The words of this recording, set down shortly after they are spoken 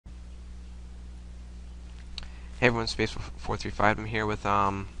Hey everyone, Space435. I'm here with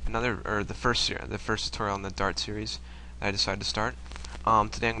the first tutorial in the Dart series that I decided to start. Today I'm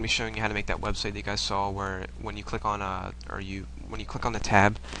going to be showing you how to make that website that you guys saw, where when you click on when you click on the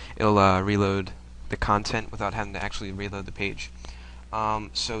tab, it'll reload the content without having to actually reload the page.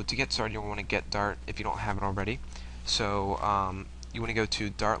 So to get started, you'll want to get Dart if you don't have it already. So you want to go to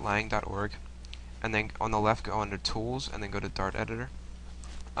dartlang.org, and then on the left go under Tools, and then go to Dart Editor.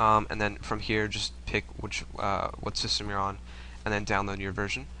 And then from here just pick what system you're on and then download your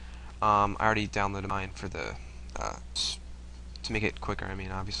version. I already downloaded mine for the to make it quicker, I mean,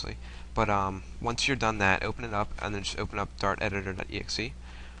 obviously. But once you're done that, open it up and then just open up darteditor.exe.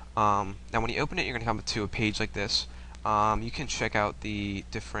 Now when you open it, you're going to come to a page like this. You can check out the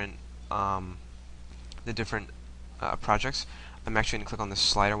different projects. I'm actually going to click on the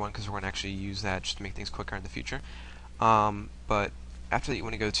slider one because we're going to actually use that just to make things quicker in the future. But after that, you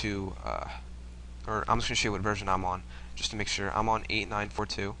want to go to, or I'm just going to show you what version I'm on, just to make sure. I'm on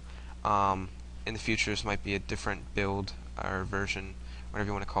 8942. In the future, this might be a different build or version, whatever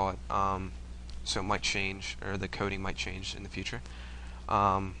you want to call it. So it might change, or the coding might change in the future.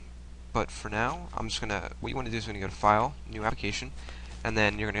 But for now, I'm just going to, what you want to do is you're going to go to File, New Application, and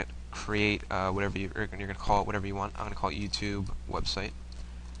then you're going to create whatever you're going to call it whatever you want. I'm going to call it YouTube website.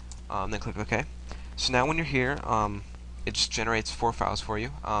 Then click OK. So now when you're here, it just generates 4 files for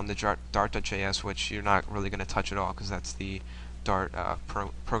you. The Dart.js, which you're not really going to touch at all because that's the Dart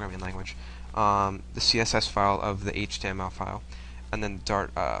programming language. The CSS file of the HTML file, and then the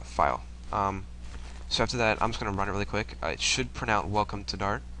Dart file. So after that, I'm just going to run it really quick. It should print out "Welcome to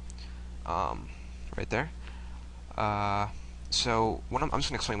Dart," right there. So I'm just going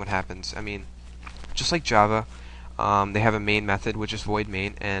to explain what happens. I mean, just like Java, they have a main method which is void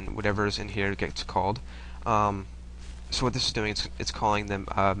main, and whatever is in here gets called. So what this is doing, it's calling the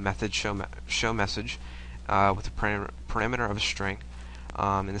method show message with a parameter of a string.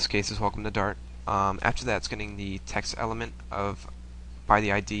 In this case, is welcome to Dart. After that, it's getting the text element by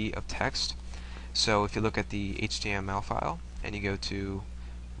the ID of text. So if you look at the HTML file and you go to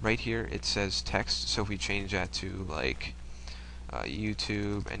right here, it says text. So if we change that to like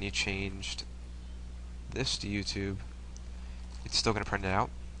YouTube, and you changed this to YouTube, it's still going to print it out.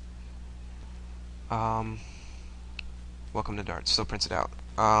 Welcome to Dart still prints it out.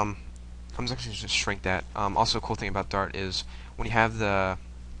 I'm just actually just shrink that. Also, a cool thing about Dart is when you have the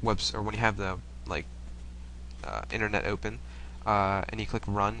internet open, and you click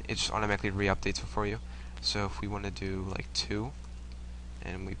run, it just automatically re-updates it for you. So if we want to do like 2,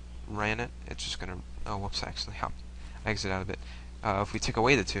 and we ran it, it's just gonna actually I exit out of it. If we take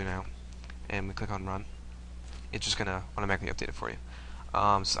away the 2 now, and we click on run, it's just gonna automatically update it for you.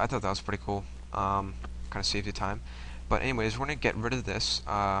 So I thought that was pretty cool. Kind of saves you time. But anyways, we're gonna get rid of this.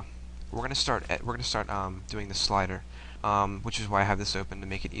 We're gonna start doing the slider, which is why I have this open to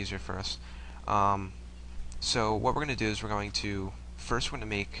make it easier for us. So what we're gonna do is we're going to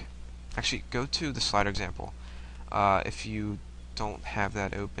actually go to the slider example. If you don't have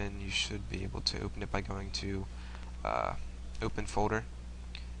that open, you should be able to open it by going to open folder,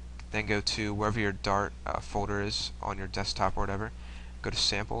 then go to wherever your Dart folder is on your desktop or whatever. Go to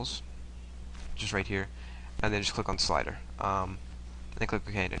samples, just right here, and then just click on slider. And then click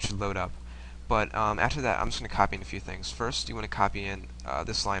OK, and it should load up. But after that, I'm just going to copy in a few things. First, you want to copy in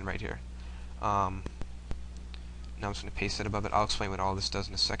this line right here. Now I'm just going to paste it above it. I'll explain what all this does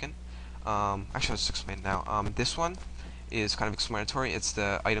in a second. Actually, I'll just explain it now. This one is kind of explanatory. It's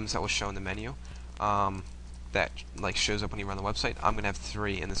the items that will show in the menu that shows up when you run the website. I'm going to have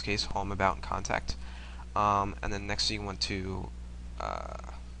 3 in this case: home, about, and contact. And then next thing you want to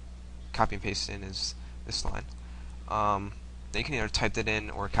copy and paste in is this line. Then you can either type that in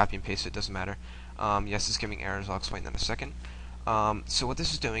or copy and paste it, doesn't matter. Yes, it's giving errors, I'll explain that in a second. So what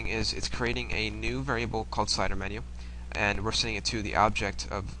this is doing is it's creating a new variable called slider menu, and we're setting it to the object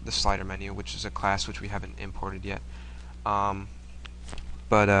of the slider menu, which is a class which we haven't imported yet.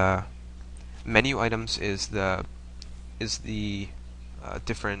 Menu items is the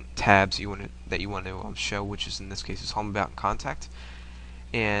different tabs that you want to show, which is in this case is home, about, and contact.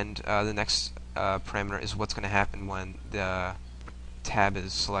 And the next parameter is what's going to happen when the tab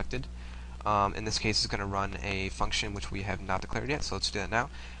is selected. In this case, it's going to run a function which we have not declared yet, so let's do that now.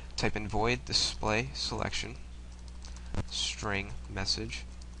 Type in void display selection string message,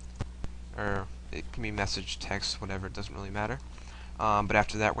 or it can be message, text, whatever, it doesn't really matter. But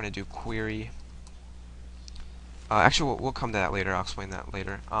after that, we're going to do query. Actually, we'll come to that later. I'll explain that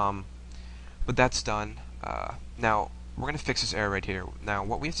later. But that's done. Now we're going to fix this error right here. Now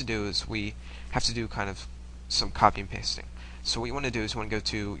what we have to do is we have to do kind of some copy and pasting. So what you want to do is you want to go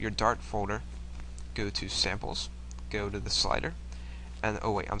to your Dart folder, go to samples, go to the slider, and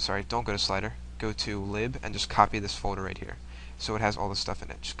oh wait, I'm sorry, don't go to slider, go to lib and just copy this folder right here. So it has all the stuff in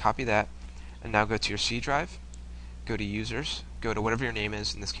it. Just copy that, and now go to your C drive, go to users, go to whatever your name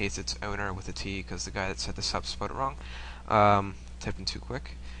is. In this case, it's owner with a T because the guy that set this up spelled it wrong. Typing too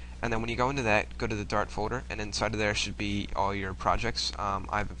quick. And then when you go into that, go to the Dart folder, and inside of there should be all your projects.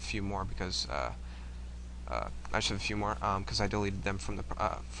 I have a few more because I should have a few more because I deleted them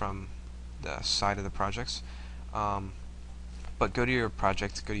from the side of the projects. But go to your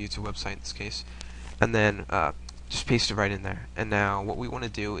project, go to YouTube website in this case, and then just paste it right in there. And now what we want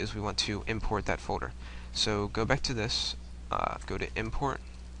to do is we want to import that folder. So go back to this, go to import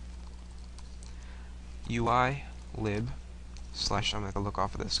UI lib slash, I'm going to look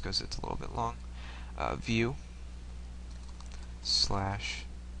off of this because it's a little bit long, view slash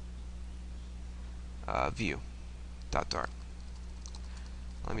view.dart.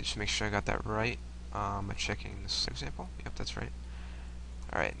 Let me just make sure I got that right by checking this example. Yep, that's right.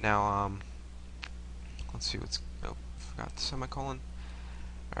 Alright, now let's see what's, oh, forgot the semicolon.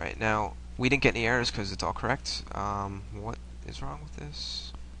 Alright, now we didn't get any errors because it's all correct. What is wrong with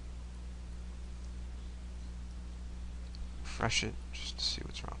this? Refresh it just to see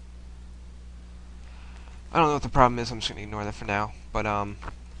what's wrong. I don't know what the problem is. I'm just gonna ignore that for now. But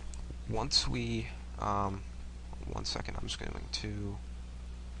once we 1 second, I'm just going to,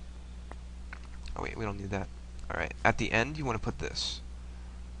 oh wait, we don't need that. Alright, at the end you want to put this.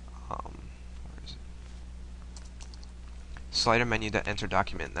 Where is it? Slider menu that enter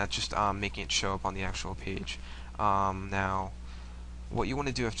document. That's just making it show up on the actual page. Now, what you want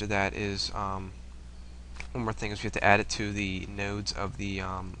to do after that is one more thing is we have to add it to the nodes of the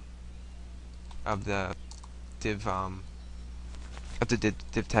div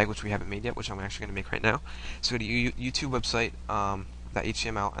div tag, which we haven't made yet, which I'm actually going to make right now. So go to YouTube website, that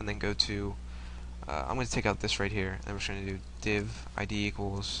HTML, and then go to I'm going to take out this right here, and we're just going to do div ID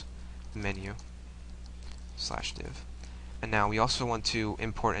equals menu slash div. And now we also want to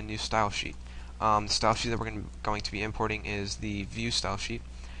import a new style sheet. The style sheet that we're going to be importing is the view style sheet.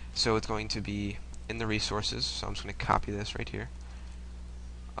 So it's going to be in the resources. So I'm just going to copy this right here.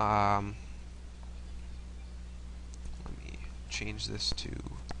 Let me change this to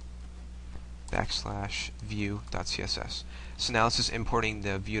 \view.css. So now this is importing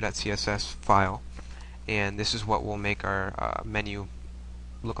the view.css file, and this is what will make our menu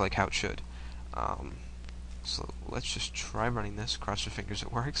look like how it should. So let's just try running this. Cross your fingers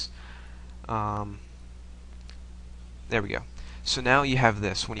it works. There we go. So now you have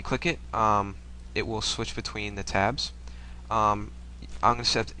this. When you click it, it will switch between the tabs. I'm gonna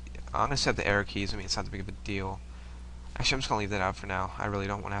set the arrow keys. I mean, it's not that big of a deal. Actually, I'm just gonna leave that out for now. I really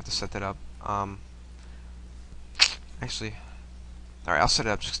don't want to have to set that up. Actually, all right, I'll set it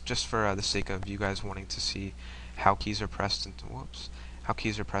up just for the sake of you guys wanting to see how keys are pressed and how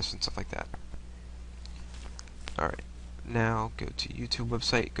keys are pressed and stuff like that. All right, now go to YouTube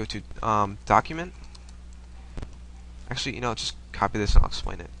website. Go to document. Actually, you know, just copy this and I'll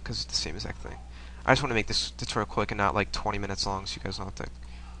explain it because it's the same exact thing. I just want to make this tutorial quick and not like 20 minutes long, so you guys don't have to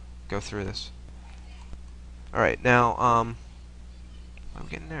go through this. Alright, now, I'm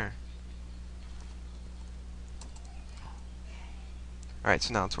getting there. Alright,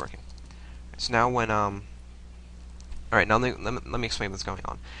 so now it's working. So now when, alright, now let me explain what's going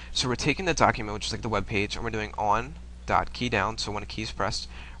on. So we're taking the document, which is like the web page, and we're doing on.key down, so when a key is pressed,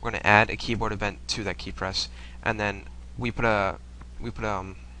 we're going to add a keyboard event to that key press, and then we put an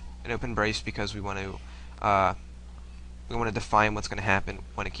open brace because we want to define what's going to happen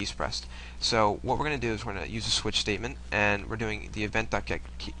when a key is pressed. So what we're going to do is we're going to use a switch statement, and we're doing the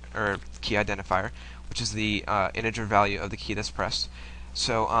event.getKey or key identifier, which is the integer value of the key that's pressed.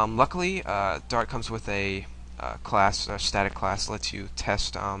 So luckily, Dart comes with a class, a static class, that lets you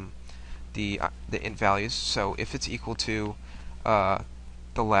test the int values. So if it's equal to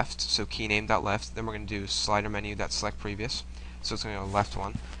the left, so keyname.left, then we're going to do slider menu.select previous. So it's going to go left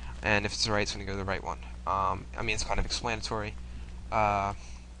one, and if it's the right, it's going to go to the right one. I mean, it's kind of explanatory.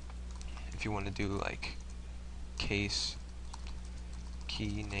 If you want to do like case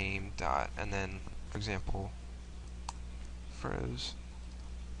key name dot, and then for example froze.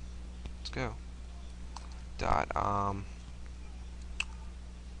 Let's go. Dot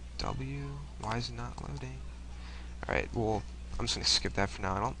W. Why is it not loading? All right. Well, I'm just gonna skip that for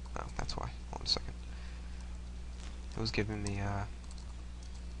now. I don't. Oh, that's why. Hold on a second. It was giving me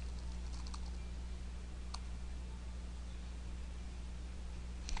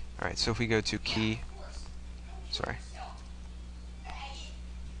Alright, so if we go to key, sorry,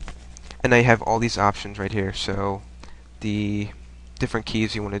 and now you have all these options right here. So the different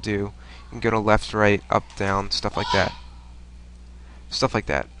keys you want to do. You can go to left, right, up, down, stuff like that. Stuff like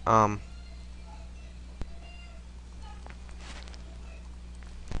that.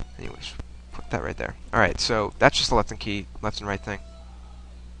 Anyways, put that right there. Alright, so that's just the left and right thing.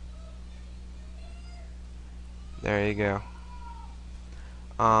 There you go.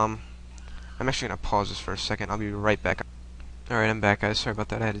 I'm actually gonna pause this for a second. I'll be right back. Alright, I'm back, guys. Sorry about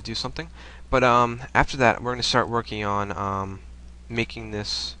that. I had to do something. But after that, we're gonna start working on making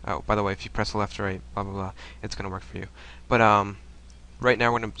this. Oh, by the way, if you press left or right, blah blah blah, it's gonna work for you. But right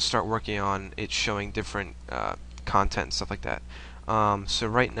now, we're gonna start working on it showing different content and stuff like that. So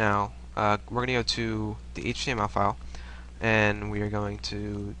right now, we're gonna go to the HTML file, and we are going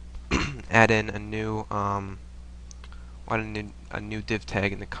to add in a new a new div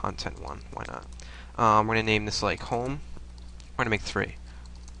tag in the content one. Why not? We're gonna name this like home. We're gonna make 3.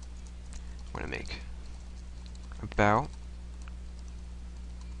 We're gonna make about,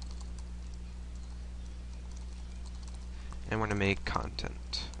 and we're gonna make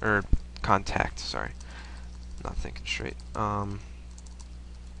content or contact. Sorry, not thinking straight.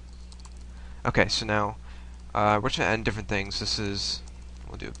 Okay, so now we're just gonna add different things. This is,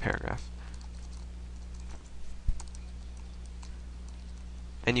 we'll do a paragraph.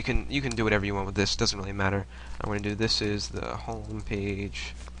 And you can do whatever you want with this. Doesn't really matter. I'm going to do, this is the home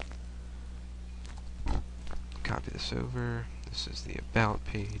page. Copy this over. This is the about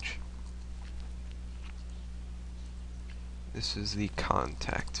page. This is the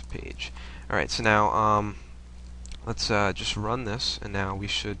contact page. Alright, so now let's just run this, and now we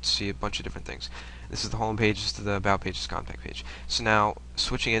should see a bunch of different things. This is the home page, this is the about page, this is the contact page. So now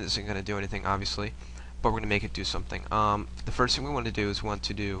switching it isn't going to do anything, obviously, but we're going to make it do something. The first thing we want to do is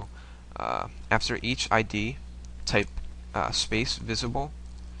after each ID, type space visible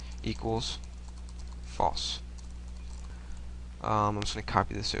equals false. I'm just going to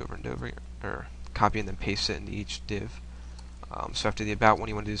copy this over and over, or copy and then paste it into each div. So after the about one,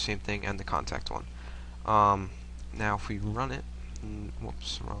 you want to do the same thing, and the contact one. Now if we run it,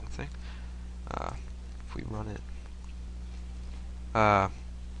 whoops, wrong thing. If we run it,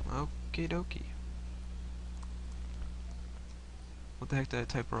 okie dokie. What the heck did I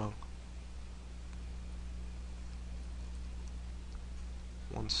type wrong?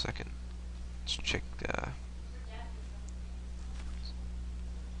 1 second. Let's check. Let's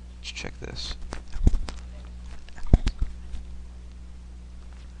check this.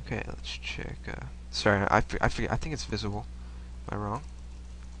 Okay, let's check. Sorry, I think it's visible. Am I wrong?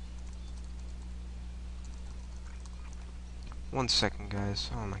 1 second,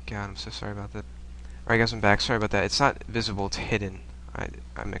 guys. Oh my god, I'm so sorry about that. Alright, guys, I'm back. Sorry about that. It's not visible, it's hidden. I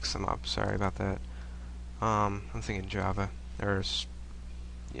mixed them up. Sorry about that. I'm thinking Java. There's,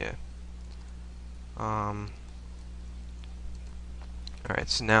 yeah. Alright,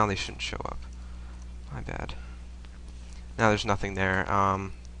 so now they shouldn't show up. My bad. Now there's nothing there.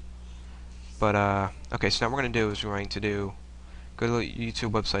 Okay, so now what we're going to do is we're going to go to the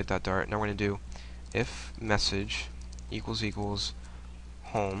YouTube website.dart. Now we're going to do if message equals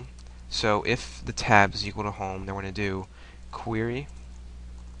home. So if the tab is equal to home, then we're going to do query.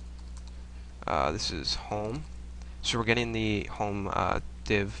 This is home. So we're getting the home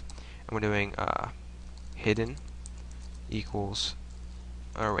div, and we're doing hidden equals,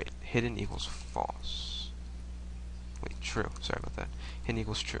 hidden equals false. Wait, true. Sorry about that. Hidden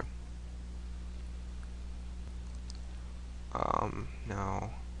equals true.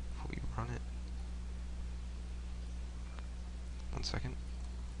 Now if we run it, 1 second.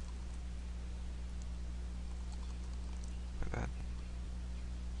 My bad.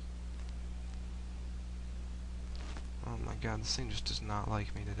 Oh my god, this thing just does not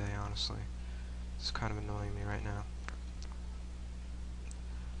like me today, honestly. It's kind of annoying me right now.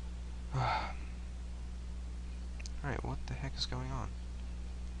 Alright, what the heck is going on?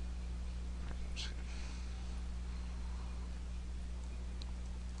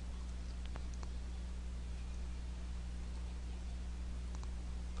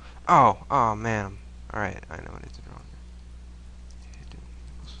 Oh man. Alright, I know what I did wrong. Hidden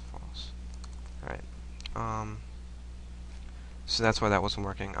equals false. Alright. So that's why that wasn't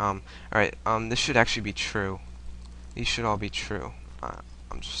working. Alright, this should actually be true. These should all be true.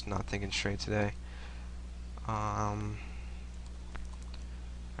 I'm just not thinking straight today. Alright,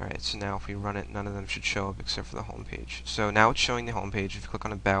 so now if we run it, none of them should show up except for the home page. So now it's showing the home page. If you click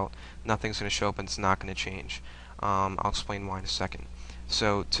on About, nothing's going to show up and it's not going to change. I'll explain why in a second.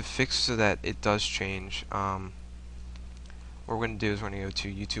 So to fix so that it does change, what we're going to do is we're going to go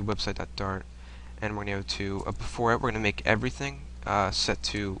to YouTube website.dart, and we're going to go to, before it, we're going to make everything set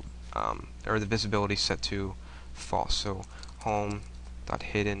to, or the visibility set to false. So home dot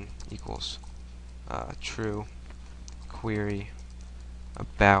hidden equals true, query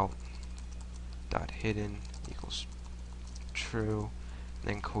about dot hidden equals true, and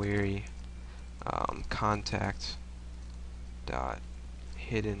then query contact dot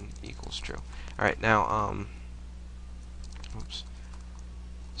hidden equals true. Alright, now oops.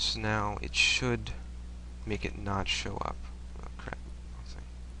 So now it should make it not show up. Oh crap.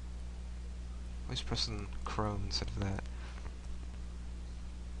 Always pressing Chrome instead of that.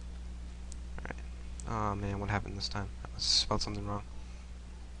 Alright. Oh man, what happened this time? I spelled something wrong.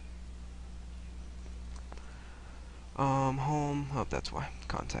 Home. Oh, that's why.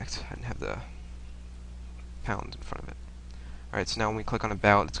 Contact. I didn't have the pound in front of it. Alright, so now when we click on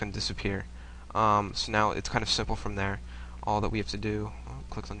About, it's going to disappear. So now it's kind of simple from there. All that we have to do,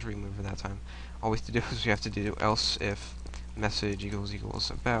 clicked on Dream Mover that time. All we have to do is we have to do else if message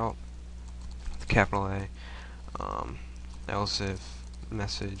equals about, capital A, else if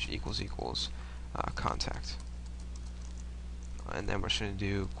message equals contact. And then we're just going to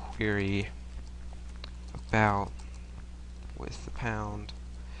do query about with the pound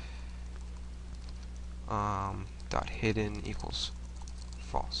dot hidden equals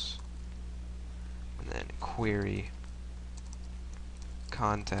false, and then query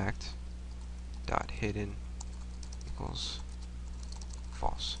contact dot hidden equals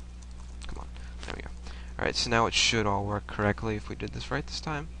false. Come on, there we go. Alright, so now it should all work correctly if we did this right this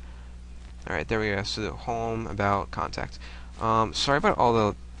time. Alright, there we go. So the home, about, contact. Sorry about all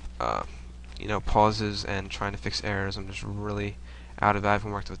the pauses and trying to fix errors. I'm just really out of it. I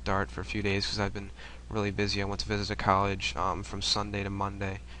haven't worked with Dart for a few days because I've been really busy. I went to visit a college from Sunday to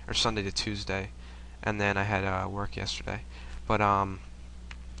Monday, or Sunday to Tuesday, and then I had work yesterday. But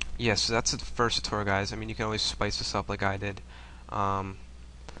yeah, so that's the first tutorial, guys. I mean, you can always spice this up like I did.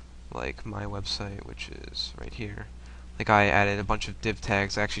 Like my website, which is right here. Like I added a bunch of div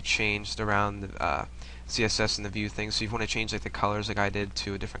tags. I actually changed around the CSS and the view thing. So if you want to change like the colors like I did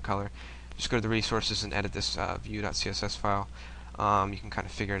to a different color, just go to the resources and edit this view.css file. You can kind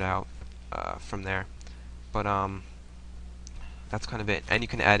of figure it out from there. But that's kind of it. And you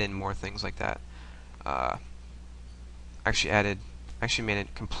can add in more things like that. Actually made a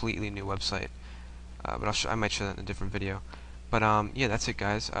completely new website. But I might show that in a different video. But yeah, that's it,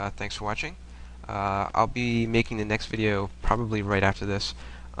 guys. Thanks for watching. I'll be making the next video probably right after this.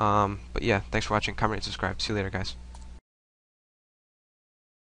 But yeah, thanks for watching. Comment and subscribe. See you later, guys.